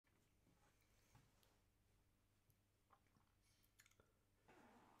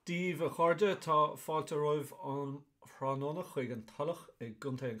Steve a chuirde tá fáilte roimh an thránóna chuig an talach ag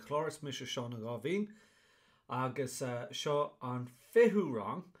gunta an chláras mis seán a gáhín agus seo an féthú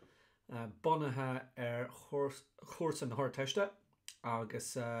rang bunathe ar chórs an thirteiste agus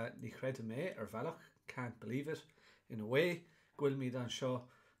ní chreide mé ar bhealach, can't believe it, in a way, ghuiil míad an seo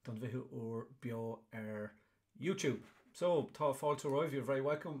don bhíthú ó bio ar YouTube. So, tá fáilte roimh, you're very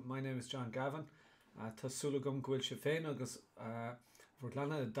welcome. My name is John Gavin. Tá súlagum ghuiil sé féin agus bhúr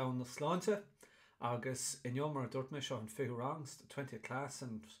lena down na sláinte agus in mar dúirt mé seo an féthú rangs, the 20th class,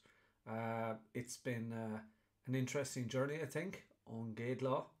 and it's been an interesting journey, I think, on géad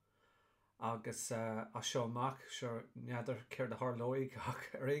lá agus a seo amach sure neadidir céir de thar loig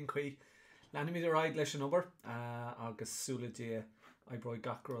ach ar aon chuí lena míad a raid leis an obair agus súladí aibreoid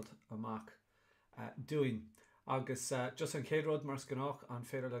gacród amach doing. Agus just an céadród mar scanách an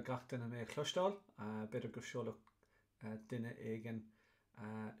féidir le gach duine mé chlostáil beidir go seoladh duine éigen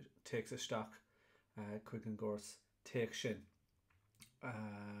takes isteach chuig an gcóras take sin.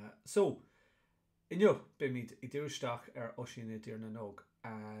 So, inniu, be míad I dúisteach ar Oisín dTír na nóg.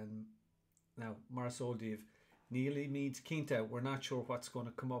 Now, mar sóldíomh, níl míad cínte, we're not sure what's going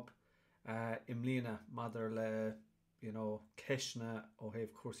to come up im líana madidir le, ceisna ó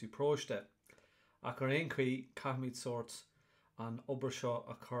thaobh cuasaí próiste. Ach ar aon chuí caithmid sort an obair seo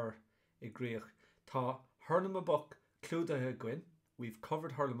a chur I gcríoch. Tá Hurlam a Buck clúdathe gcuin. We've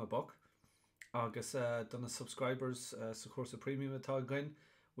covered Hurlam a Buck. Agus done the subscribers sa Course of Premium atá gcuin.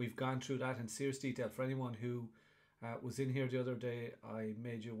 We've gone through that in serious detail. For anyone who was in here the other day, I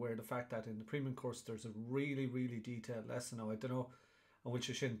made you aware of the fact that in the premium course there's a really, really detailed lesson. Now, I don't know on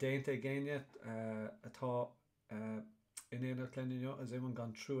which sin déinte again yet. Atá in éanacht has anyone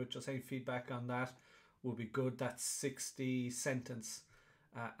gone through it? Just any feedback on that would be good. That 60 sentence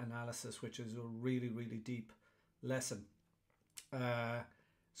analysis, which is a really, really deep lesson.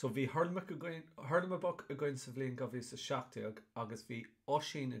 So bhí Hurlam a Buck a gcuin sa bhliain go bhí sa 7 agus bhí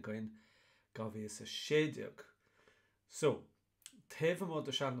Oisín a gcuin go bhí sa 6. So, taobh mód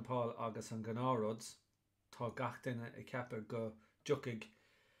a Sean Paul agus an gnáróds tá gach duine I ceapar go dúchaigh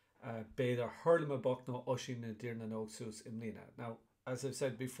beidir Hurlam a Buck nó Oisín dTír na nóg suas im lína. Now, as I've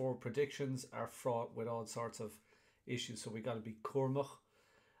said before, predictions are fraught with all sorts of issues, so we got to be cormach,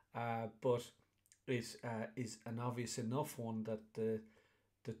 but it is an obvious enough one that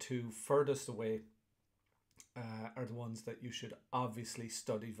the two furthest away are the ones that you should obviously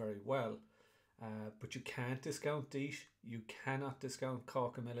study very well. But you can't discount dTír, you cannot discount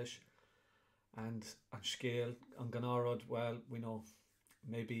Cork and Millish, and on scale, on Ganarod, well, we know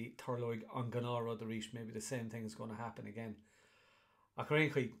maybe Turloig on Ganarod the Reach, maybe the same thing is going to happen again.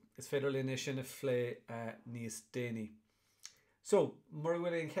 Achoimre is féidir linn sin a phlé níos déine. So, mar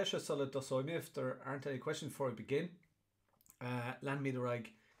bhfuil an ceise sulla dosáimh, if there aren't any questions before I begin, land me the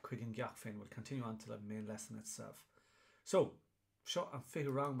rag quick and gach fin. We'll continue on to the main lesson itself. So, seo an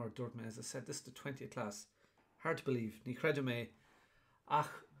féthú rang mar dúirt mé, as I said, this is the 20th class. Hard to believe, ní chreide mé.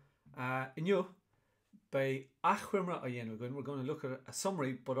 Ach, inniu, by Achoimre a dhéanamh goin, we're going to look at a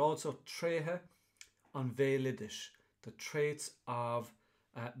summary, but also tréthe an bhéilidish, the traits of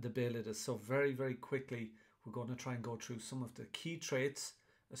the bhéilidish. So very, very quickly, we're going to try and go through some of the key traits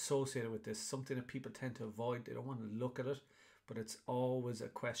associated with this, something that people tend to avoid. They don't want to look at it, but it's always a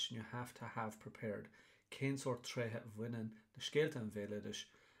question you have to have prepared. Cén sort tréthe bhaineann na scéalta an bhéilidish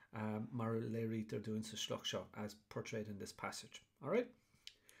mar léirí they're doing sa slach seo, as portrayed in this passage. All right?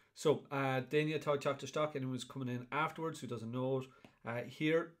 So, Dania atá chapter stock, anyone who's coming in afterwards who doesn't know it,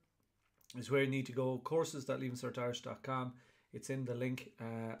 here is where you need to go, courses.Leavingcertirish.com. It's in the link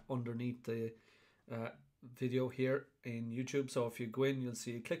underneath the video here in YouTube. So if you go in, you'll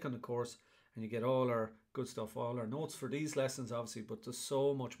see, click on the course and you get all our good stuff, all our notes for these lessons, obviously, but there's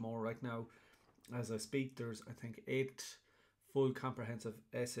so much more right now. As I speak, there's, I think, 8 full comprehensive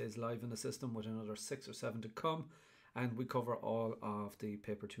essays live in the system with another 6 or 7 to come. And we cover all of the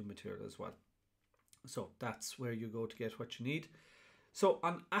paper 2 material as well. So that's where you go to get what you need. So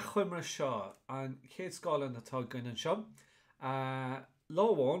an Achoimre seo, an chéad scálan atá gcuin an seo,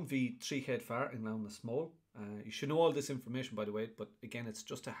 láháin bhí tríchéad fear in lamb na smó. You should know all this information, by the way, but again, it's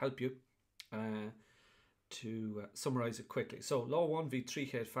just to help you to summarise it quickly. So láháin bhí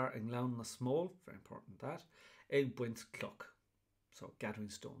tríchéad fear in lamb na smó, very important that, ag buint cloch, so gathering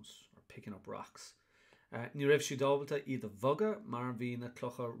stones or picking up rocks. Ní raibh siad ábalta iad a bhoga mar bhí na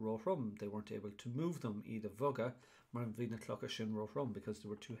clocha róthrum. They weren't able to move them iad a bhoga mar bhí na clocha sin róthrum because they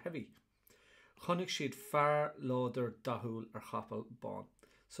were too heavy. Chonaic siad fear láidir dathúil ar chapel bán.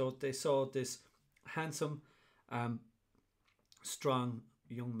 So they saw this handsome, strong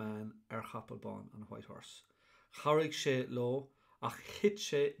young man ar chapel bán on a white horse. Charigh sé lo ach hit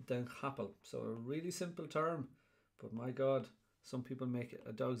sé den chapel. So a really simple term, but my God, some people make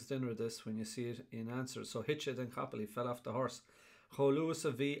a dog's dinner of this when you see it in answers. So hit sé den chapel, he fell off the horse. Cho luas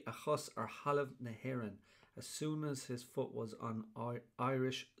a bhí a chus ar halamh na hÉireann, as soon as his foot was on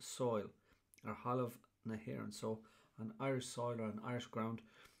Irish soil. Ar halamh na hÉireann, so on Irish soil or on Irish ground,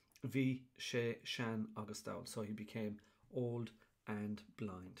 bhí sé sean agus daul. So he became old and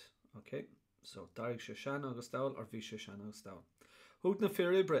blind. Okay, so daig sé sean agus daul or bhí sé sean agus daul. Húd na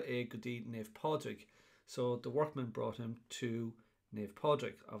firibre go dtí Naomh Pádraig. So the workmen brought him to Naomh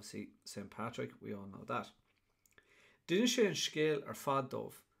Pádraig, obviously St. Patrick, we all know that. Didn't sé an scéal ar fad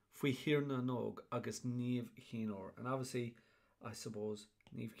dómh faoi hir na nóg agus Naomh Chinór. And obviously, I suppose,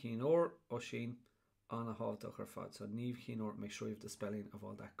 Naomh Chinór Oisín an a hábhdach ar fad. So Naomh Chinór, make sure you have the spelling of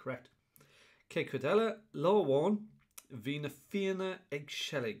all that correct. Cé cudella, lo bháin, bhí na fianna ag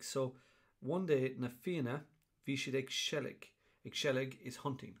shellig. So one day na fianna, bhí siad ag shellig. Ag shellig is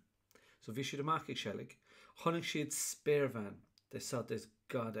hunting. So bhí siad amach ag shellig. Honnig siad spearvan. They saw this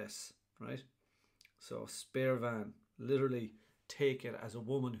goddess, right? So spearvan, literally take it as a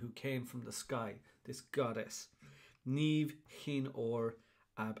woman who came from the sky, this goddess. Naomh Chinór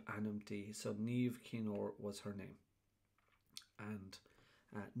ab anam dí. So Naomh Chinór was her name. And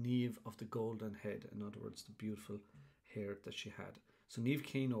Naomh of the golden head, in other words, the beautiful hair that she had. So Naomh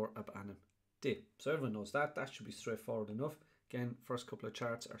Chinór ab anam dí. So everyone knows that. That should be straightforward enough. Again, first couple of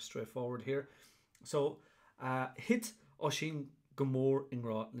charts are straightforward here. So hit Oisín go mór in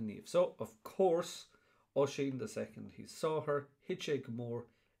rá le Naomh. So of course, Oisín the second, he saw her, hit sé go mór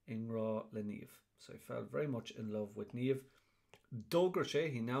in rá le Naomh. So he fell very much in love with Naomh. Dógur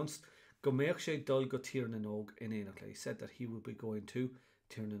sé, he announced, go méach sé dul go tír na nóg in éanach. He said that he would be going to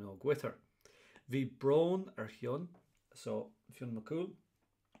tír na nóg with her. Bhí brón ar Fionn, so Fionn McCool,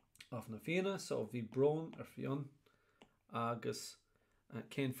 off na fianna, so bhí brón ar Fionn, agus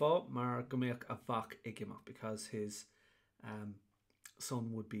cén fá mar go méach a bhach ag imeach, because his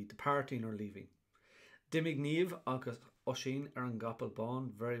son would be departing or leaving. Dimig Naomh agus Oisín ar an gapal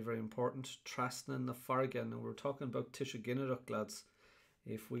bán, very, very important. Trasna na farga. Now we're talking about Tisha Ginnerach, lads.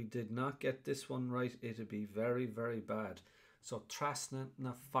 If we did not get this one right, it'd be very, very bad. So Trasna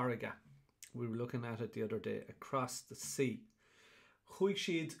na farga. We were looking at it the other day, across the sea. Chuig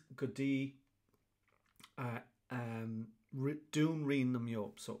siad go dtí Dún Rin na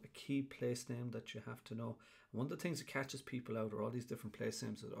Meo. So a key place name that you have to know. One of the things that catches people out are all these different place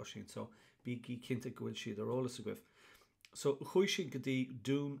names at Oisín. So Bigi Kinta Gwil siad ar ólas a gwibh. So chuig siad go dtí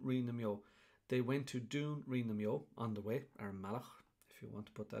Dún Rin na Meo. They went to Dún Rin na Meo on the way, ar Malach, if you want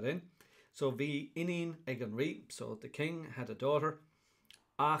to put that in. So bhí inín ag an rí. So the king had a daughter.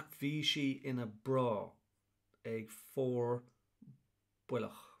 Ach bhí si ina bra ag four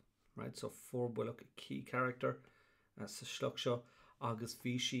builach. Right, so four builach, a key character. That's a shluck. Agus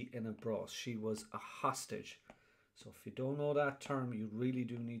bhí si ina bra. She was a hostage. So if you don't know that term, you really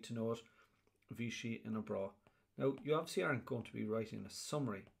do need to know it. Bhí si ina bra. Now, you obviously aren't going to be writing a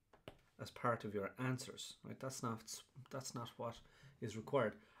summary as part of your answers, right? That's not what is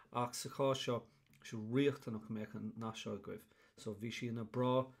required. Ach sa cá seo, she riachtanach meach an ná seo gwibh. So bhí si ina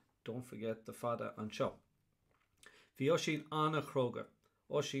bra, don't forget the fada an seo. Bhí Oisín anna chróga.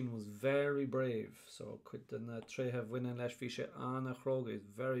 Oisín was very brave. So could the tréheh winning leis bhí sé anna chróga, is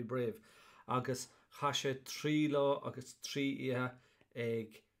very brave. Agus cha sé trí lá agus trí ihe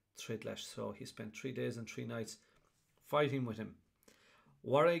ag trid leis. So he spent 3 days and 3 nights fighting with him.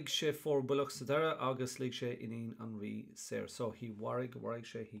 Warrig sé four bullocks sa dara, agus lig sé inín an rí séir. So he warrig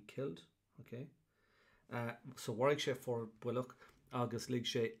sé, he killed. Okay. So warrig sé four bullock, agus lig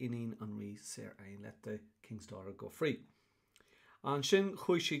sé inín an rí séir, and let the king's daughter go free. An sin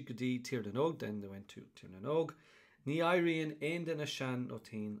chuig siad go dtí Tír na Nóg, then they went to Tír na Nóg. Ní éiríonn aon den a sean ó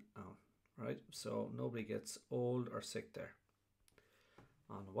tín an. Right, so nobody gets old or sick there.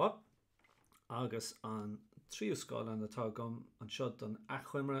 On what? Agus an tríú scáil an atá gom an seo don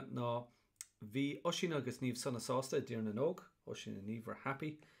Achoimre ná bhí Oisín agus Naomh sanna sásta i Tír na Nóg. Oisín and Naomh were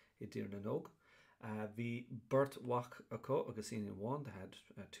happy i Tír na Nóg. Bhí Bert Wach acu agus Ian Wan. They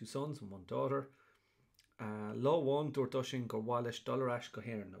had 2 sons and 1 daughter. Lá bháin dúirt Oisín gur bhá leis dul ar ais go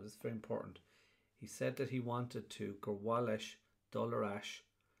héireann. Now this is very important. He said that he wanted to gur bhá leis dul ar ais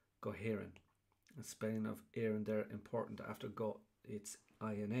go héireann. The spelling of éireann there important. After go, it's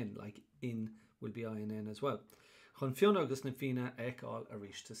INN, like in will be INN as well. Chun Fionn agus na fianna eáil a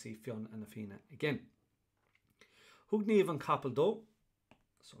rís, to see Fionn and na fianna again. Thug Naomh an capal dó.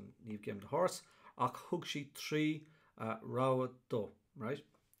 So Naomh gave him the horse. Ach thug si 3 ráha dó, right?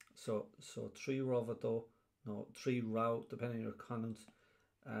 So 3 ráha dó, no 3 rá, depending on your conant,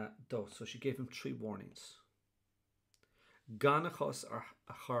 dó. So she gave him 3 warnings. Ganachos ar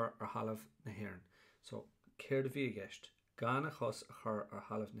a chur ar halamh na hÉireann. So, céir de bhí gist. Ganachos a chur ar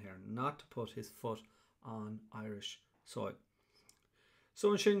halamh na hÉireann. Not to put his foot on Irish soil.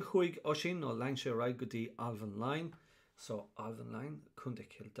 So, an sin chuig Oisín nó Leavingcertirish right go dtí Alvin Line. So, Alvin Line, Cunta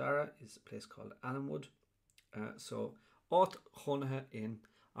Kildara, is a place called Allenwood. So, áit chonathe in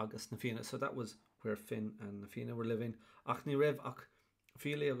agus na Fianna. So, that was where Finn and na Fianna were living. Ach ní raibh ach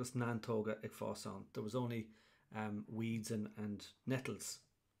Fíle agus nantóga ag fásán. There was only weeds and nettles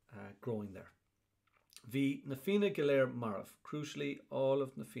growing there. Bhí na Fianna go léir marav. Crucially, all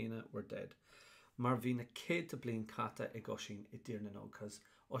of na Fianna were dead. Mar bhí na céad bliain cata ag Oisín I dTír na Nóg, because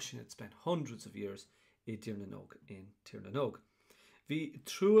Oisín had spent hundreds of years I dTír na Nóg in Tír na Nóg. Bhí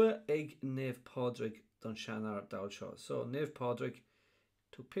trua ag Naomh Pádraig don Seanar Dáil seo. So Naomh Pádraig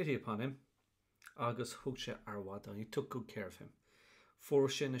took pity upon him, agus thug sé arwad, and he took good care of him. For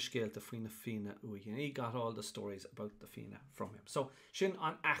sin a scéalta faoin na Fianna uig, and he got all the stories about the Fianna from him. So sin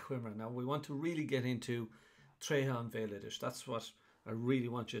an Achoimre. Now we want to really get into Trétha an Bhéilidis. That's what I really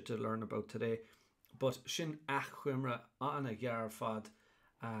want you to learn about today. But sin Achoimre an a ghear fad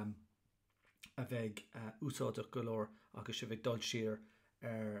a bheith úsáideach go leor agus a bheith dul siar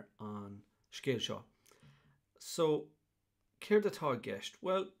an scéal seo. So céir atá gceist?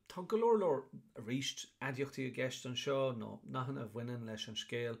 Well, tá go leor a ríist adiachtaí a gceist an seo nó nachan a bhaineann leis an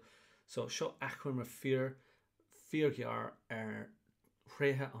scéal. So seo Achoimre fíor ghear ar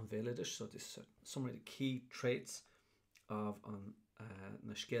Trétha an Bhéilidis. So this is some of the key traits of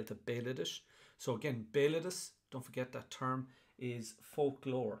na scéalta Bhéilidis. So again, Bhéilidis, don't forget that term, is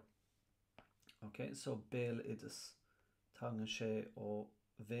folklore. Okay, so Bhéilidis, tanga sé ó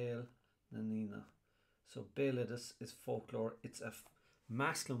bhéil na nína. So Bhéilidis is folklore. It's a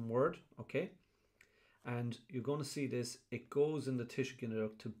masculine word, okay? And you're going to see this. It goes in the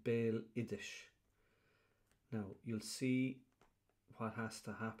Tishkinaruk to Bhéilidis. Now, you'll see what has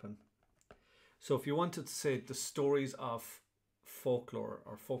to happen. So if you wanted to say the stories of folklore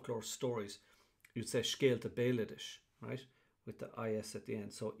or folklore stories, you'd say scéalta Bhéilidis, right? With the IS at the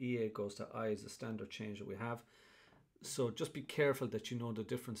end. So EA goes to I is the standard change that we have. So just be careful that you know the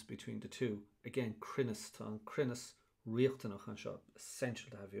difference between the two. Again, Crinnis, riachtanach an seo,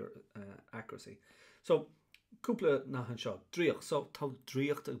 essential to have your accuracy. So, cúpla nach an seo, dríoch. So, tá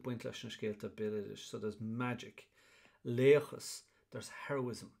dríocht ag buint leis na scéalta Bhéilidis. So there's magic. Léachas, there's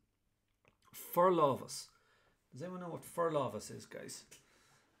heroism. Furlávas. Does anyone know what furlávas is, guys?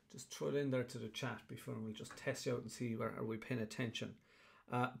 Just throw it in there to the chat before we'll just test you out and see where are we paying attention.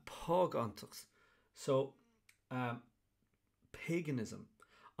 Pógantachs. So, paganism.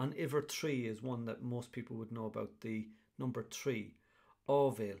 An Iver 3 is one that most people would know about. The number 3.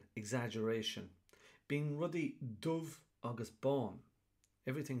 Ábhéil, exaggeration. Being ruddy dove agus bán.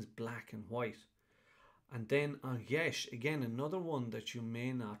 Everything's black and white. And then an Yesh, again, another one that you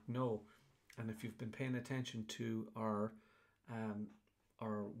may not know. And if you've been paying attention to our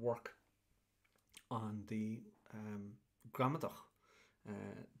work on the Gramadach,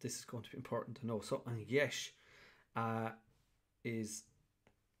 this is going to be important to know. So an Yesh is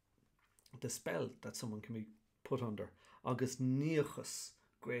the spell that someone can be put under. Agus Níochas,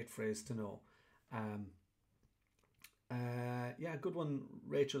 great phrase to know. Yeah, good one,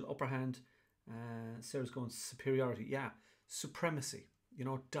 Rachel. Upper hand. Sarah's going superiority. Yeah, supremacy. You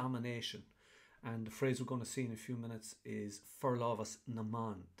know, domination. And the phrase we're going to see in a few minutes is Furlávas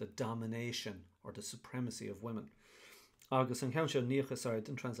Naman, the domination or the supremacy of women. Agus an count Níochas, sorry, I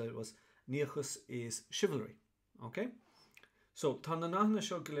didn't translate it, was Níochas is chivalry. Okay? So,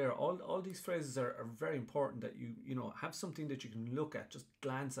 all these phrases are very important that you know, have something that you can look at, just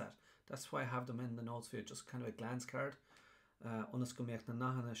glance at. That's why I have them in the notes for you, just kind of a glance card. Onas go meach na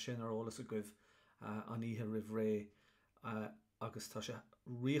nachana sin ar ólas a guibh an ihe rih ré agus tá sé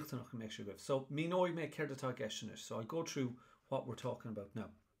riachtanach go meach sé guibh. So, mí nóid mé céir atá gceistin is. So, I'll go through what we're talking about now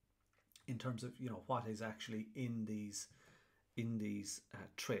in terms of, you know, what is actually in these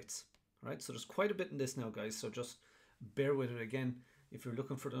traits. Right? So, there's quite a bit in this now, guys. So, just bear with it. Again, if you're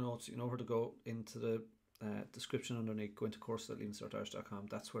looking for the notes, you know where to go. Into the description underneath, go into course.leavingcertirish.com.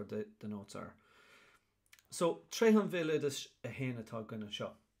 That's where the notes are. So, Trétha an Bhéilidis a héana atá gona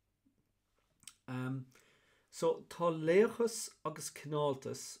seo. So, tá léachas agus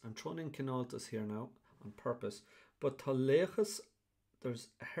cináltas. I'm throwing in cináltas here now on purpose. But tá léachas, there's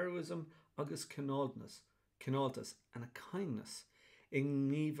a heroism agus cináltas and a kindness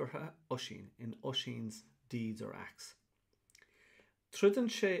in níomhartha Oisín, in Oisín's deeds or acts. Tridan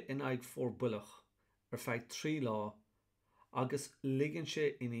sé in aig fórbulach ar feadh trí lá agus ligan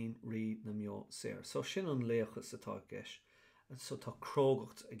sé inín rí na meo séir. So sin an léachas atá gceis. And so tá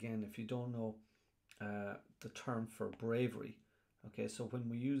crógacht, again, if you don't know the term for bravery. Okay, so when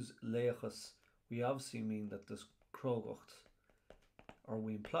we use leachas, we obviously mean that there's crogacht, or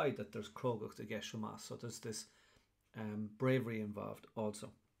we imply that there's crogacht a geshumas. So there's this bravery involved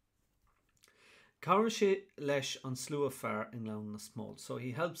also. Karishe lesh on slew of far in lawn small. So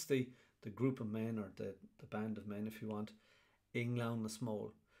he helps the group of men, or the band of men, if you want, in lawn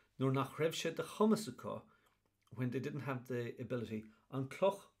small. Nor nach revshe the chumasuka, when they didn't have the ability, on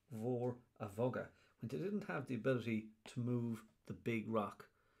cloch vor a voga, when they didn't have the ability to move the big rock.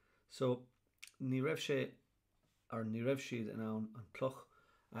 So ni revshe, or ni revshe on cloch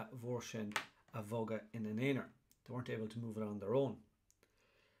vorshen a voga in an einer. They weren't able to move it on their own.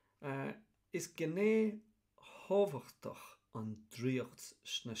 Is gene hovachtach on driocht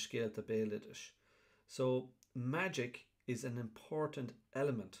sna skeelte beelidish. So magic is an important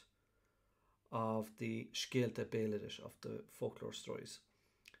element of the skeelte beelidish, of the folklore stories.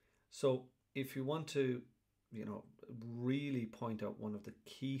 So if you want to, really point out one of the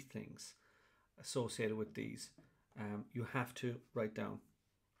key things associated with these, you have to write down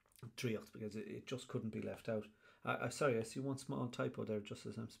driocht, because it just couldn't be left out. Sorry, I see one small typo there just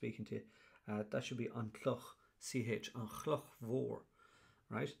as I'm speaking to you. That should be on cloch, ch, on cloch vor,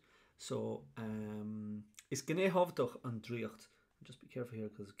 right? So, is gene hovdoch on driocht. Just be careful here,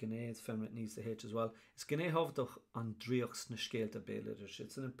 because gene is feminine, needs the h as well. Is gene hovdoch on driocht na skeelte beelidish.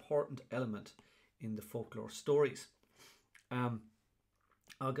 It's an important element in the folklore stories.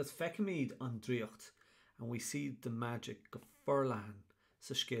 Agus fekemid on driocht, and we see the magic of furlan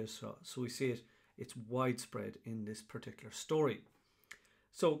sa skeelsra. So we see it's widespread in this particular story.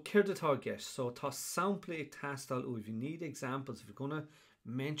 So kirdatá gesh. So tá sample tastal. If you need examples, if you're going to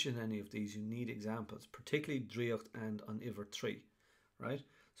mention any of these, you need examples, particularly driocht and on iver 3, right?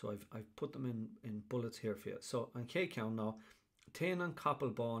 So I've put them in bullets here for you. So on K count now, ten on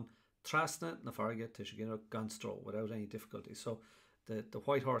Koppelbahn, Trasna na farge tishigino ganstro, without any difficulty. So the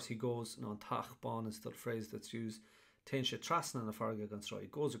white horse, he goes on Tachbahn is the phrase that's used. Ten she Trasna na farge ganstro. He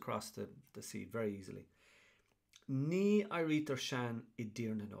goes across the sea very easily. Ni iriter shan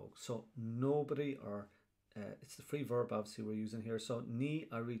idir na nog. So nobody, or it's the free verb obviously we're using here. So ni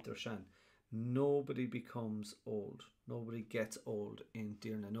iriter shan. Nobody becomes old. Nobody gets old in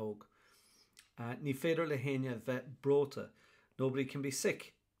dir na nog. Ni feder lehenia vet brota. Nobody can be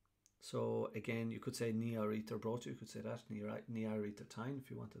sick. So again, you could say ni iriter brota. You could say that. Ni iriter time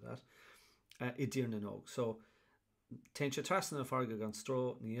if you wanted that. Idir na nog. So tencha trasna farga gan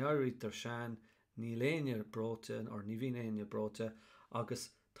stro. Ni iriter shan. Ní léine brota, or ní bhín brota, agus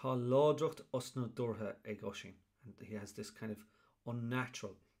tá ládrocht osna dortha ag Oisín. And he has this kind of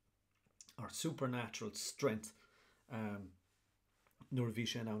unnatural or supernatural strength. Nuair bhí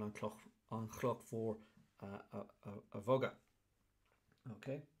sé an cloch for a voga.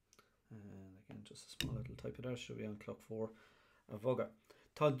 Okay, and again just a small little type of there, should be on cloch for a voga.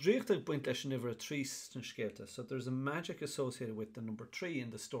 Tá dríocht ag buint leis an iver 3 sna skeelte. So there's a magic associated with the number 3 in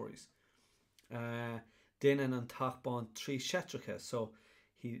the stories. Denan an Tachbahn 3 shetricha, so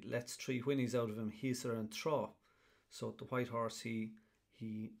he lets 3 whinnies out of him, Heaser and Tra. So the white horse, he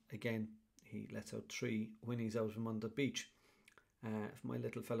lets out 3 whinnies out of him on the beach. If my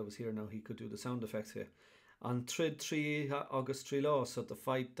little fellow was here now, he could do the sound effects here. On Trid 3 August 3 law, so the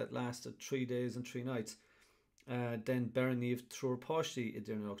fight that lasted 3 days and 3 nights. Then Berenive Trur Poshti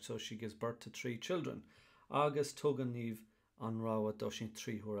Idirnog, so she gives birth to 3 children. August Tuganiv on Rawa Doshin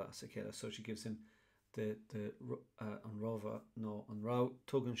 3 Hura Asakela, so she gives him the on Raw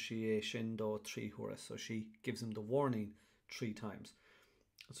Tugan Shie Shindo 3 Hura, so she gives him the warning 3 times.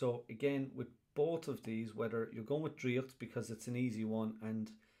 So again, with both of these, whether you're going with Driocht because it's an easy one,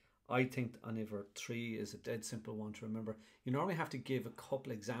 and I think on Iver 3 is a dead simple one to remember, you normally have to give a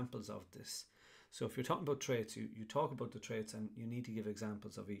couple examples of this. So if you're talking about traits, you talk about the traits and you need to give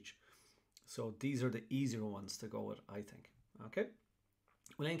examples of each. So these are the easier ones to go with, I think. Okay.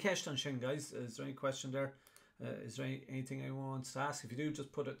 Well, in question, Shane, guys, is there any question there? Is there anything anyone wants to ask? If you do,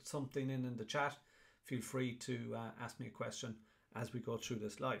 just put something in the chat. Feel free to ask me a question as we go through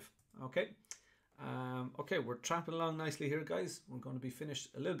this live. Okay. Okay, we're tramping along nicely here, guys. We're going to be finished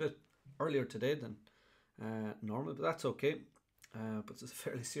a little bit earlier today than normal, but that's okay. But it's a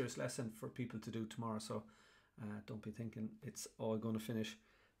fairly serious lesson for people to do tomorrow, so don't be thinking it's all going to finish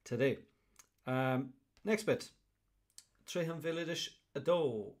today. Next bit. Trehan Village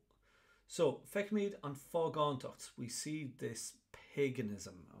Ado. So, Fekmid and Fogantocht, we see this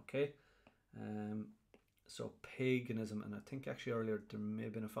paganism, okay? So, paganism, and I think actually earlier there may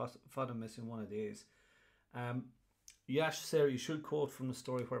have been a fada missing one of these. Yash, Sarah, you should quote from the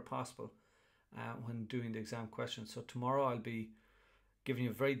story where possible when doing the exam questions. So, tomorrow I'll be giving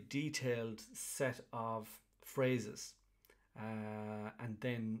you a very detailed set of phrases. And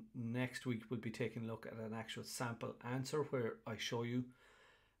then next week we'll be taking a look at an actual sample answer where I show you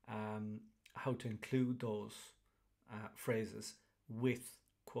how to include those phrases with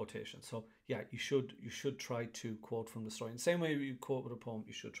quotation. So yeah, you should try to quote from the story. In the same way you quote with a poem,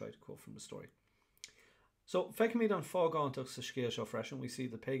 you should try to quote from the story. So feicimid an fágántach sa scéal seo freisin, we see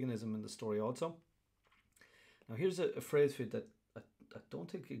the paganism in the story also. Now here's a phrase for you that I don't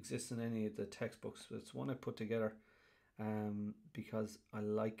think exists in any of the textbooks, but it's one I put together because I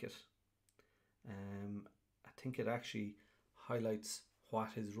like it. I think it actually highlights what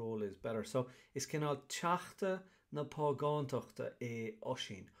his role is better. So it's kinda teachta na págántachta é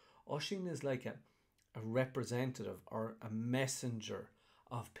Oisín. Oisín is like a representative or a messenger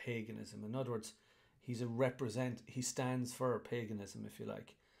of paganism. In other words, he stands for paganism, if you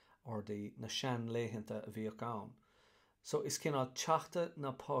like, or the na sean léithinte a bhíodh ann. So it's kinda teachta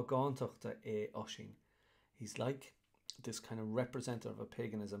na págántachta é Oisín. He's like this kind of representative of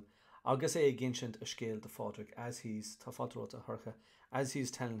paganism. Agus é ginshint a scéal de Pádraig as he's as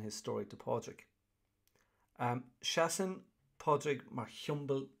he's telling his story to Pádraig. Seasan Pádraig mar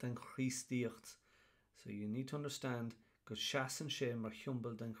thiumbal den chrístíocht. So you need to understand, because seasan sé mar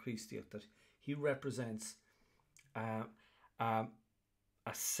thiumbal den chrístíocht, that he represents a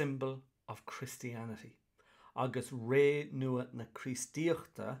symbol of Christianity. Agus ré nua na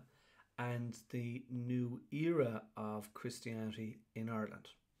chrístíochta, and the new era of Christianity in Ireland.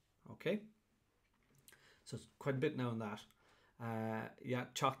 Okay, so it's quite a bit now on that. Yeah,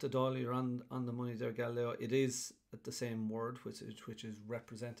 teachta dáil, you're on the money there, Galileo. It is the same word, which is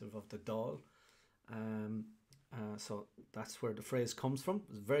representative of the dáil. So that's where the phrase comes from.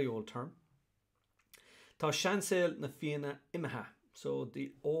 It's a very old term. Tá seansail na fianna imetha. So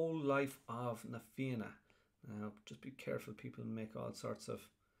the old life of na fianna. Now, just be careful, people make all sorts of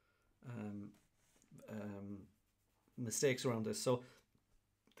mistakes around this. So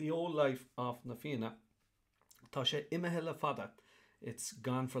the old life of na fianna, tá sé imetha le fada. It's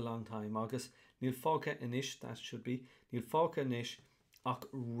gone for a long time. Agus níl fágtha inis, that should be, níl fágtha inis ach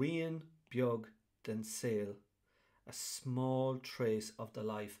rian beag den sail, a small trace of the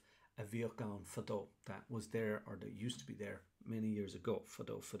life a bhíodh ann fadó, that was there, or that used to be there many years ago.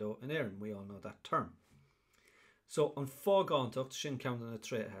 Fadó in Éireann, we all know that term. So an fágántacht sin ceann na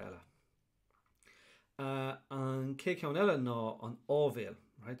tréithe eile. An cé ceann eile ná an ábhéal,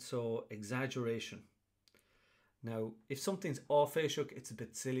 right? So exaggeration. Now, if something's áféiseach, it's a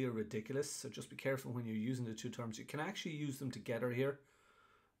bit silly or ridiculous, so just be careful when you're using the two terms. You can actually use them together here.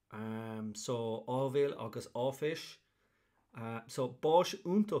 So ábhéal agus áféis. So báis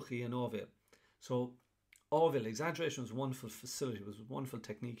úntachaí an ábhéal. So ábhéal, exaggeration was a wonderful facility, it was a wonderful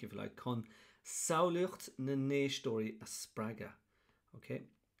technique, if you like. Chun saoilíocht na néistóirí a spraga. Okay,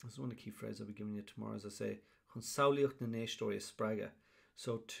 this is one of the key phrases I'll be giving you tomorrow, as I say. Chun saoilíocht na néistóirí a spraga.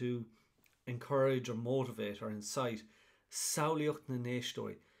 So to encourage or motivate or incite saoilíocht na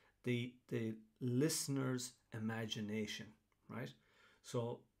néistóirí, the listener's imagination, right?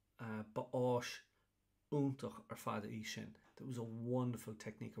 So ba'áis úntach ar fada í sin. That was a wonderful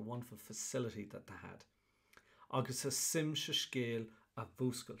technique, a wonderful facility that they had. Agus a sim se scéal a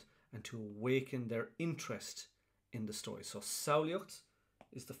bhúscailt, and to awaken their interest in the story. So saoilíocht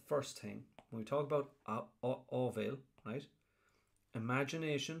is the first thing. When we talk about ábhéal, right?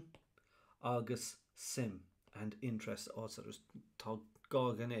 Imagination, agus sim, and interest also. There's tá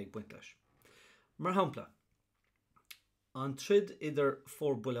gá gan éag buint leis. Mar hampla, an trid idir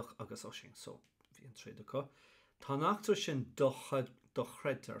fórbulach agus Oisín. So, bhí an trid acu. Tá nachtar sin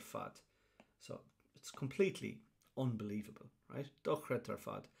dochreid ar fad. So, it's completely unbelievable, right? Dochreid ar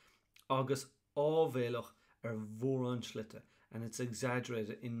fad. Agus ábhéalach ar mhórán slite. And it's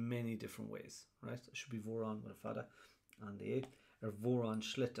exaggerated in many different ways, right? It should be mhórán with a fada and the é, ar mhórán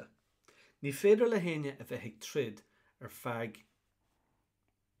slite. Ní féidir le héine a bheith ag trid ar feadh,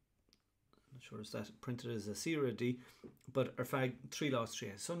 I'm not sure if that printed as a C or a D, but ar feadh 3 loss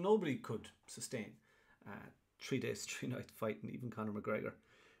 3. So nobody could sustain 3 days, 3 nights fighting, even Conor McGregor.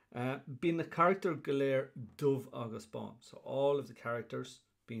 Being the character galéir dubh agus bán. So all of the characters,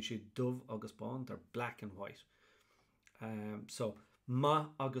 being she dubh agus bán, they're black and white. So ma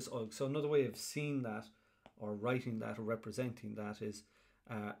agus og. So another way of seeing that, or writing that, or representing that is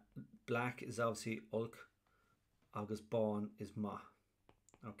black is obviously ulk, agus bán is ma.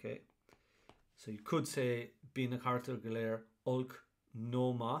 Okay, so you could say being a character galéir ulk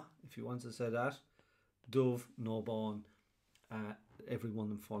no ma, if you want to say that. Dubh no bán, every one of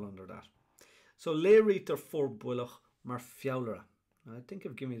them fall under that. So léirítar fórbulach mar fiabhlara. I think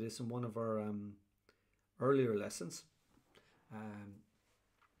I've given you this in one of our earlier lessons.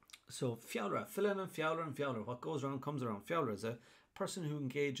 So fiabhra, fill in and fiabhra. What goes around comes around. Fiabhra is a person who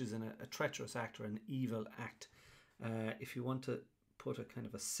engages in a treacherous act or an evil act. If you want to put a kind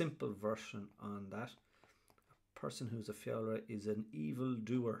of a simple version on that, a person who's a fiabhra is an evil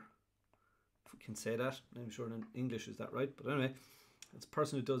doer. If we can say that, I'm sure in English is that right, but anyway, it's a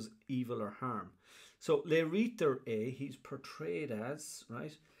person who does evil or harm. So Leavingcertirish, he's portrayed as,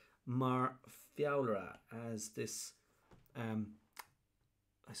 right, mar fiabhra, as this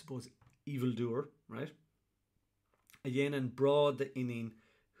I suppose evildoer, right? Again, and broad the inning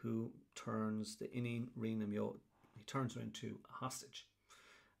who turns the inning rinam, he turns her into a hostage.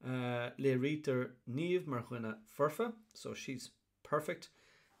 Leavingcertirish niamh mar chuine furfa, so she's perfect.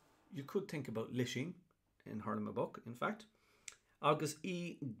 You could think about lishing in her book, in fact. Agus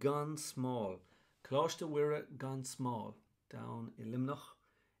gone small. Cláiste Uire gone small down in Limnach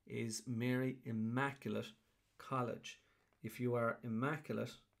is Mary Immaculate College. If you are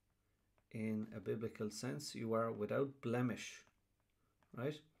immaculate in a biblical sense, you are without blemish,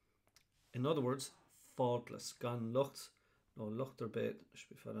 right? In other words, faultless. Gan lucht, no luchter bit, should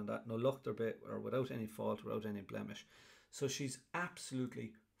be found on that, no luchter bit, or without any fault, without any blemish. So she's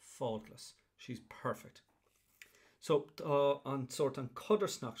absolutely faultless. She's perfect. So on sort of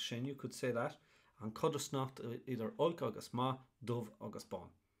Cuddersnacht sin, you could say that. On Cuddersnacht, either Ulk agus Ma, Dove agus Bon.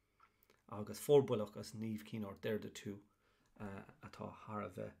 Agus Forbul agus Niamh Cínor, they're the two atá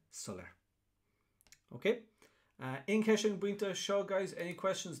Harave Suller. Okay. In cashing Buinta show, guys, any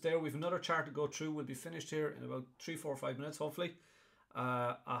questions there? We've another chart to go through. We'll be finished here in about 3, 4, 5 minutes, hopefully.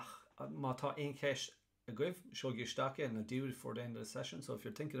 Mata in cash a give, show you stack and I'll do it for the end of the session. So if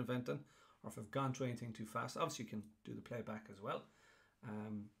you're thinking of venting or if I've gone through anything too fast, obviously you can do the playback as well.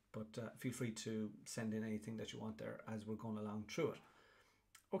 But feel free to send in anything that you want there as we're going along through it.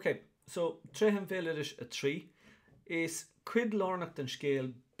 Okay, so Trehem Veledish a 3 is Quid Lornach den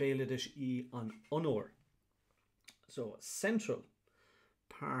Scale Beledish E on Honor. So a central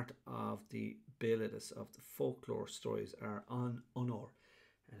part of the Beledis, of the folklore stories, are on Honor.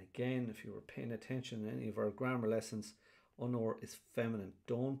 And again, if you were paying attention in any of our grammar lessons, Honor is feminine.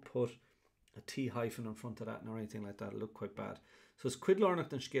 Don't put a T hyphen in front of that or anything like that. It'll look quite bad. So it's Quid Lornach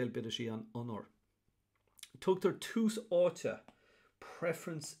den Scale Beledish E on Honor. Tugtar tus auta,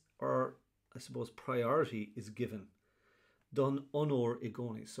 preference or I suppose priority is given. Done honor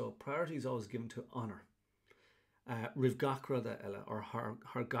igoni. So priority is always given to honor. Rivgach rada ella, or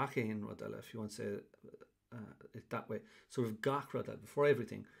hargachein rada ella, if you want to say it that way. So rivgach rada, before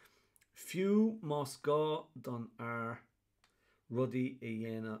everything. Few must go done are ruddy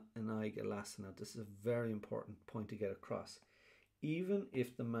eyena and aige lasana. This is a very important point to get across. Even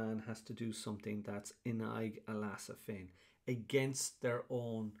if the man has to do something that's in aig alasa fein, against their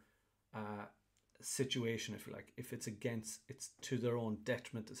own situation, if you like, if it's to their own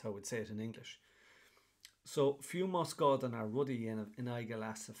detriment, is how we'd say it in English. So few must God and are ruddy in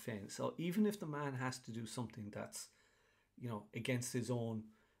aigalasa fein. So even if the man has to do something that's, against his own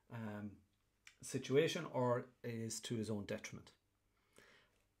situation or is to his own detriment.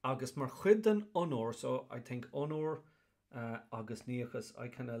 Agus mar chudden honor. So I think honor agus niachas, I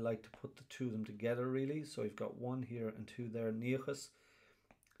kind of like to put the two of them together really. So you've got one here and two there. Niachas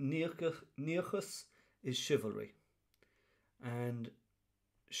is chivalry, and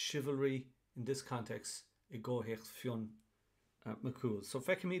chivalry in this context it go hecht fion McCool. So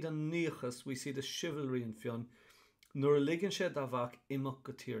fekimid an niachas, we see the chivalry in fion nor ligan shed davak imach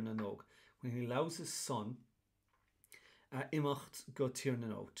go tír na nog, when he allows his son imacht go tír na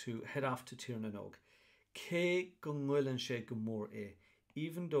nog, to head off to tír na nog. Ke go ngwillen she go mór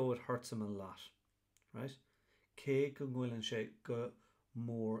even though it hurts him a lot, right? Ke go ngwillen she go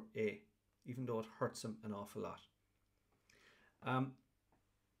more even though it hurts him an awful lot.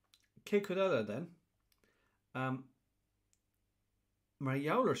 Ke Kudella then mar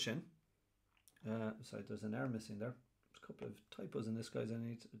jouler sin, sorry, there's an R missing there. There's a couple of typos in this, guys. I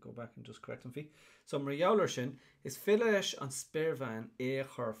need to go back and just correct them. So mar jouler sin is filesh an spervan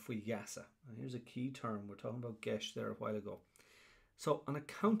chur fui yasa. And here's a key term. We're talking about gesh there a while ago. So on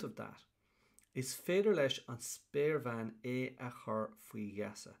account of that, is féidir leis an spervan a chur fui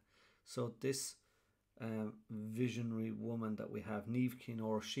yasa. So this visionary woman that we have, Niamh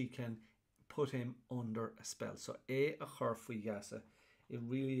Cínor, she can put him under a spell. So a chur fui yasa, it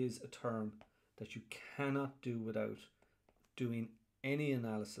really is a term that you cannot do without doing any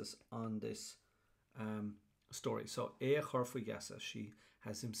analysis on this story. So a chur fui yasa, she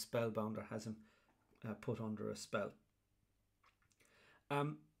has him spellbound or has him put under a spell.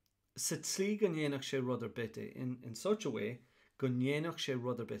 Sitzli ganyenach she rudder bete, in such a way ganyenach she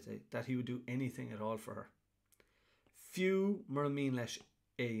rudder bete, that he would do anything at all for her. Few mermin lesh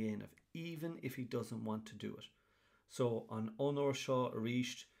éanamh, even if he doesn't want to do it. So an honor seo a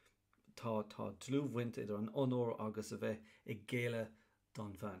ríist tá dlúmhaint idir an honor agus a bheith I géile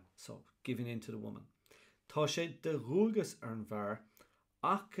don bhean. So giving in to the woman. Tá sé de rúgus ar an bhar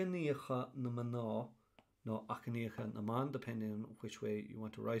achaníocha na maná no achaníocha na man, depending on which way you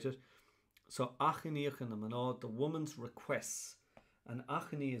want to write it. So achaníocha na maná, the woman's requests. An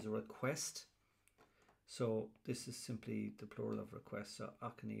achani is a request. So this is simply the plural of requests. So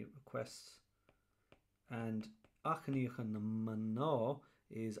achani, requests. And achaníocha na maná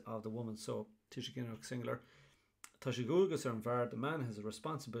is of the woman. So tishiginach singular. Tashigurgus ar an bhar, the man has a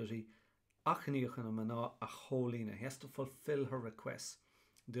responsibility. Achaníocha na maná a cholína. He has to fulfill her requests.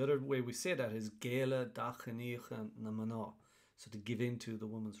 The other way we say that is géile d'achaníocha na maná. So to give in to the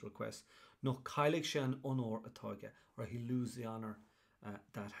woman's request. No cailig sé an honor atáige, or he lose the honor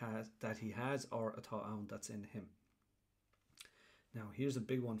that he has, or atá ann that's in him. Now here's a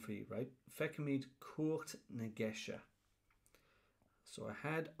big one for you, right? Fecamid cuacht na gesha. So I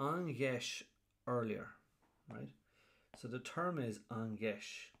had an gesh earlier, right? So the term is an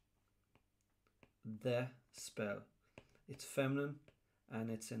gesh. The spell. It's feminine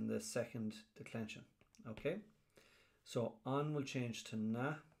and it's in the second declension. Okay? So an will change to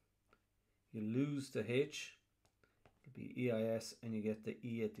na. You lose the H. It'll be EIS and you get the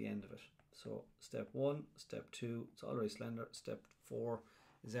E at the end of it. So step 1, step 2, it's already slender. Step 4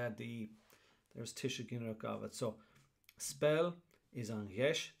 is add the E. There's Tisha Ginrak of it. So spell is on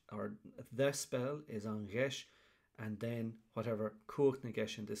gesh, or the spell is on gesh, and then whatever cuacht na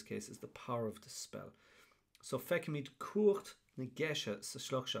gesh in this case is the power of the spell. So fecamid cuacht na gesha sa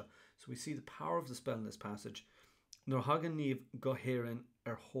shluchsha. So we see the power of the spell in this passage. Nor hagan nív gohérin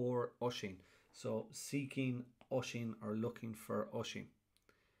hor oshin. So seeking oshin or looking for oshin.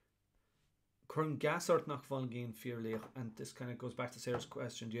 Current gasart nach valgin fearlich, and this kind of goes back to Sarah's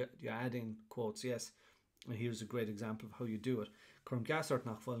question. Do you add in quotes? Yes. And here's a great example of how you do it. Current gasart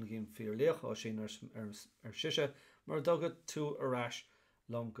nach valgin fearlich oshin shisha mar dogat to arash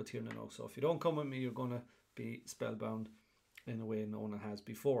long gotir na. So if you don't come with me, you're gonna be spellbound in a way no one has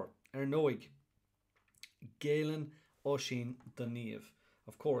before. Noig. Galen oshin daniv.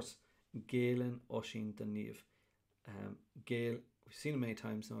 Of course, Galen oshin daniv. Gale, we've seen it many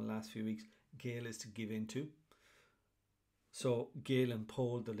times in the last few weeks. Gale is to give into. So Galen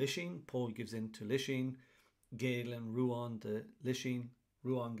Pol the Lishin. Pol gives in to Lishin. Galen Ruan the Lishin.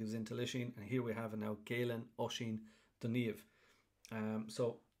 Ruan gives in to Lishin. And here we have it now. Galen oshin daniv.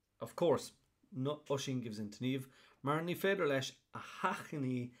 So of course, not oshin gives in to niv. Marni federlesh a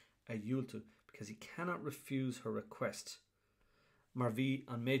hachani a yultu, because he cannot refuse her request. Marvi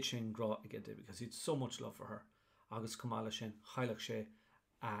an meidsin gra agede, because he had so much love for her. Agus kamala shin chailach she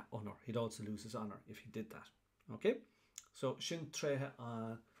a honor. He'd also lose his honor if he did that. Okay, so shin treha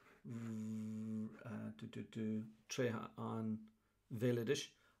an treha an veledish.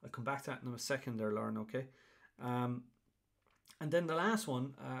 I'll come back to that in a second there, Lauren. Okay, and then the last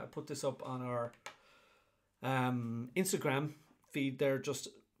one, I put this up on our Instagram feed there just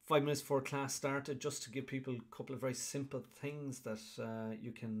 5 minutes before class started, just to give people a couple of very simple things that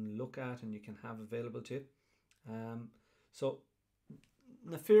you can look at and you can have available to you. So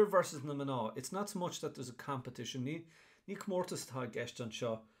na fear versus na mana, it's not so much that there's a competition. Ní comórtas tá gceist an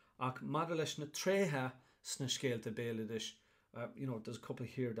seo, ach mada leis na tréthe sna scéalta béaladish. You know, there's a couple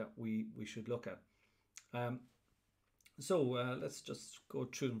here that we should look at. So let's just go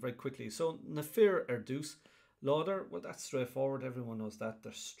through them very quickly. So na fear dús. Lauder, well, that's straightforward. Everyone knows that.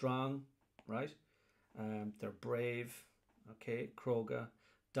 They're strong, right? They're brave. Okay, Kroga.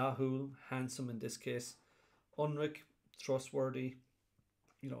 Dahul, handsome in this case. Unrik, trustworthy,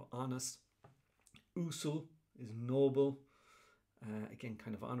 you know, honest. Usul is noble. Again,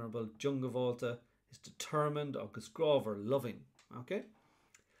 kind of honourable. Jungavolta is determined. August Grover, loving. Okay?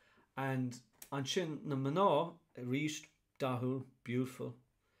 And Anshin na Mana, reached Dahul, beautiful.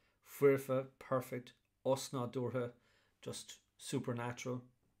 Fuirfa, perfect. Osna Durha, just supernatural.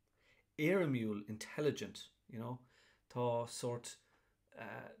 Eramule, intelligent, you know. Tá sort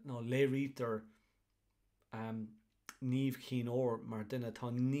no leiriter Neve Keen or Mardina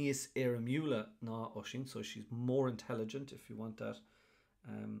tá níos Eramula na Oshin, so she's more intelligent if you want that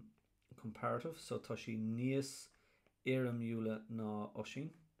comparative. So tá she níos Eramula na Oshin.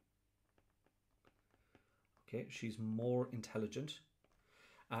 Okay, she's more intelligent.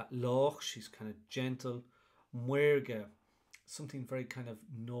 Loch, she's kind of gentle. Muerga, something very kind of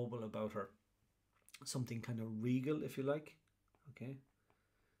noble about her. Something kind of regal, if you like. Okay,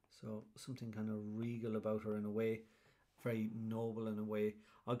 so something kind of regal about her in a way. Very noble in a way.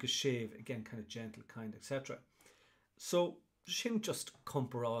 Agus Shave, again, kind of gentle, kind, etc. So sin just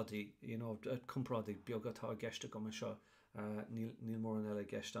comparadi, comparadi biogatá gesta go seo níl mór an eile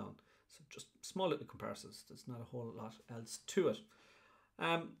gist down. So just small little comparisons. There's not a whole lot else to it.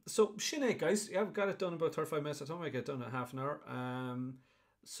 So sin guys, yeah, I've got it done in about 35 minutes. I don't make it done in half an hour.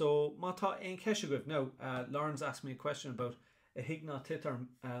 So mata ein kesha now. Lauren's asked me a question about a higna titar.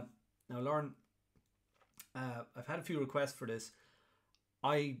 Now Lauren, I've had a few requests for this.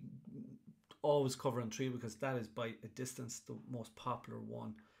 I always cover on 3 because that is by a distance the most popular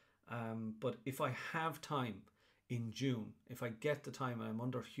one. But if I have time in June, if I get the time, and I'm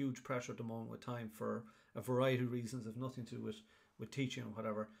under huge pressure at the moment with time for a variety of reasons, have nothing to do with teaching or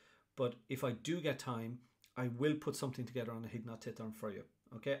whatever, but if I do get time, I will put something together on a Hignat Titarn for you,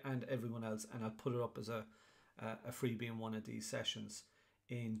 okay, and everyone else, and I'll put it up as a freebie in one of these sessions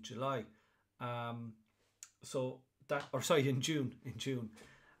in July. So that, or sorry, in June.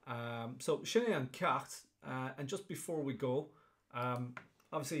 So Shine and Cat, and just before we go,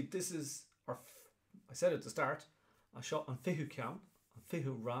 obviously this is I said at the start, I shot on Fihu Cam, on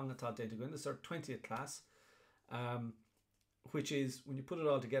Fihu Rang at that day to go in. This is our 20th class, which is, when you put it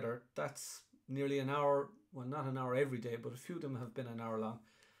all together, that's nearly an hour. Well, not an hour every day, but a few of them have been an hour long.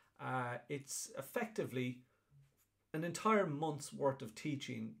 It's effectively an entire month's worth of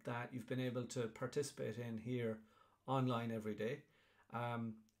teaching that you've been able to participate in here online every day.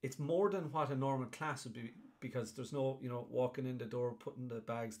 It's more than what a normal class would be, because there's no, walking in the door, putting the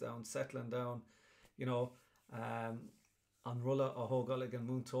bags down, settling down, Anrulla, Ahogalig and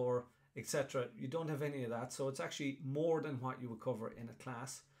Muntor, etc. You don't have any of that. So it's actually more than what you would cover in a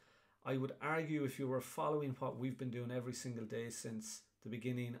class. I would argue, if you were following what we've been doing every single day since the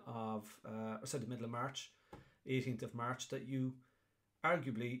beginning of, the middle of March, 18th of March, that you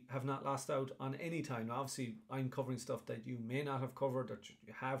arguably have not lost out on any time. Now, obviously, I'm covering stuff that you may not have covered, that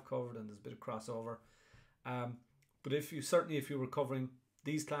you have covered, and there's a bit of crossover. But if you were covering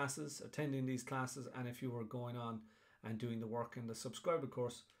these classes, attending these classes, and if you were going on and doing the work in the subscriber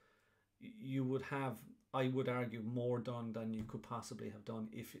course, you would have, I would argue, more done than you could possibly have done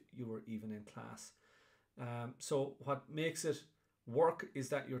if you were even in class. So what makes it work is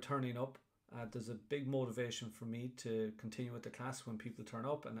that you're turning up. There's a big motivation for me to continue with the class when people turn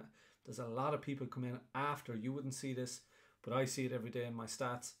up, and there's a lot of people come in after. You wouldn't see this, but I see it every day in my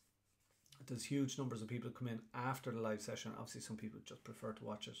stats. There's huge numbers of people come in after the live session. Obviously, some people just prefer to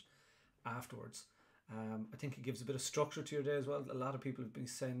watch it afterwards. I think it gives a bit of structure to your day as well. A lot of people have been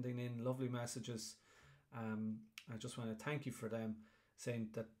sending in lovely messages. I just want to thank you for them, saying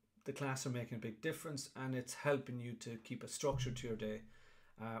that the class are making a big difference and it's helping you to keep a structure to your day,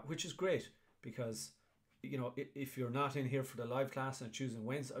 which is great, because if you're not in here for the live class and choosing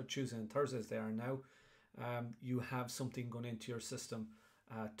Wednesday or choosing Thursdays, they are now, you have something going into your system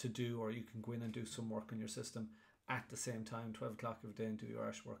to do, or you can go in and do some work in your system at the same time, 12 o'clock every day, and do your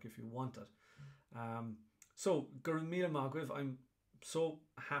Irish work if you want it. So Gurmila Magriv, I'm so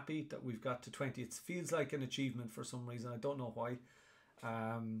happy that we've got to 20. It feels like an achievement for some reason. I don't know why,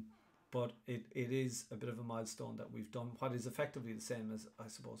 but it is a bit of a milestone that we've done what is effectively the same as, I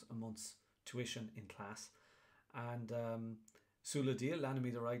suppose, a month's tuition in class. And Sula Deal landed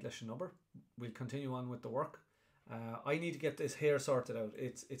me the right lesson number. We'll continue on with the work. I need to get this hair sorted out.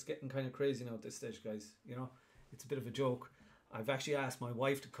 It's getting kind of crazy now at this stage, guys. It's a bit of a joke. I've actually asked my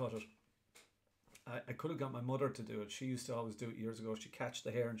wife to cut it. I could have got my mother to do it. She used to always do it years ago. She'd catch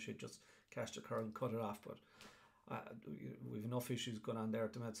the hair and she'd just catch the curl and cut it off. But we've enough issues going on there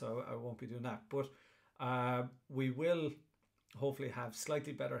at the minute, so I won't be doing that. But we will hopefully have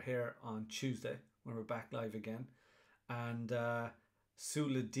slightly better hair on Tuesday when we're back live again. And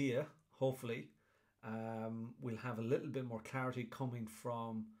Sula Dia, hopefully, we'll have a little bit more clarity coming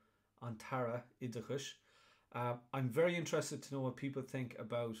from Antara Idachush. I'm very interested to know what people think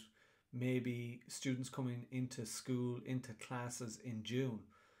about maybe students coming into school, into classes in June.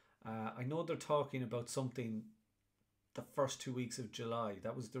 I know they're talking about something the first 2 weeks of July.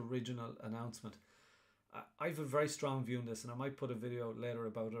 That was the original announcement. I have a very strong view on this, and I might put a video later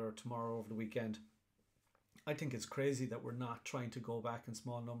about it, or tomorrow over the weekend. I think it's crazy that we're not trying to go back in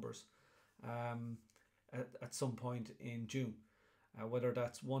small numbers at some point in June, whether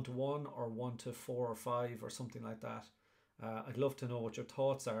that's 1-to-1 or 1-to-4 or 5 or something like that. I'd love to know what your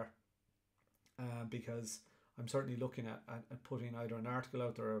thoughts are, because I'm certainly looking at putting either an article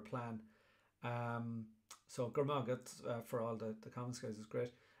out there or a plan. So Gurmagat, for all the comments, guys, is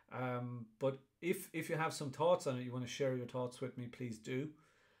great. But if you have some thoughts on it, you want to share your thoughts with me, please do.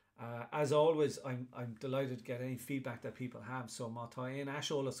 As always, I'm delighted to get any feedback that people have. So Matain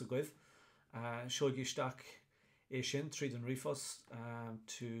Ashola Sugiv, Shogistak Ishin, Trid and Refus,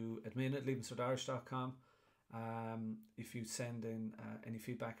 to admin at Leavingcertirish.com. If you send in any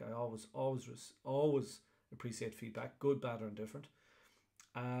feedback, I always appreciate feedback, good, bad or indifferent.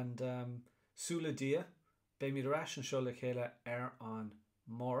 And Sula dia be mi rash an seo le chéile an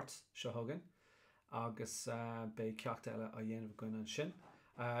mát seo hagan agus be ceacht eile a dhéanamh goin an sin.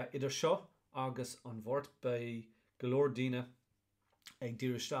 Idir seo agus an bhórt be golóir daoine ag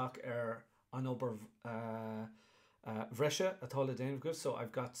díristeach an obair bhreise atá le déanamh go. So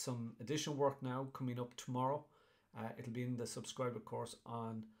I've got some additional work now coming up tomorrow. It'll be in the subscriber course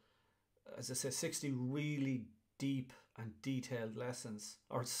on, as I say, 60 really deep and detailed lessons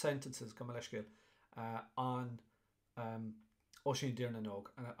or sentences on Oisín dtír na nóg.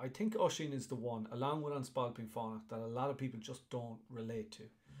 And I think Oisín is the one, along with an Spalping Fánach, that a lot of people just don't relate to.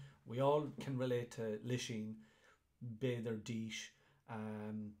 We all can relate to Lishin, Béidir Dísh.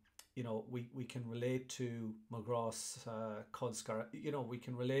 You know, we can relate to Magros, Codskar. You know, we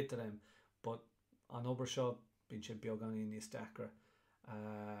can relate to them, but on Obershaw, bin sé beagán níos dacra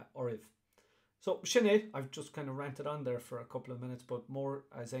or if. So Sinead, I've just kind of ranted on there for a couple of minutes, but more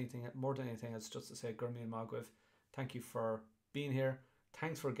than anything, it's just to say Gurmi and Magwiv, thank you for being here.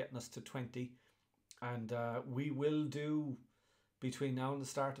 Thanks for getting us to 20, and we will do between now and the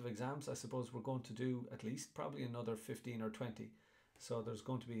start of exams. I suppose we're going to do at least probably another 15 or 20. So there's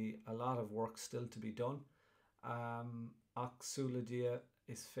going to be a lot of work still to be done. Ach sula dia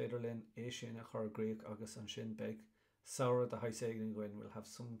is féidirlinn é sin a chur Greek agus an sin beg. Saura the high saging going will have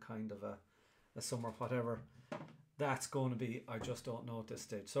some kind of a summer, whatever that's going to be. I just don't know at this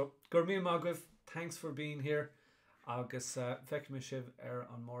stage. So Gurmi and Magwiv, thanks for being here. Agus feic me sibh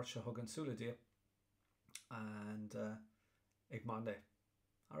an mór se hugan sula dia. And ag Monday.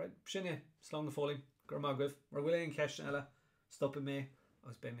 Alright, sinne, slán na fóling, gur Magwiv, mar bhfuil éon ceist eile, stopping me,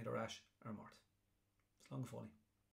 agus bé mi do rash ar mórt. Slán na fóling.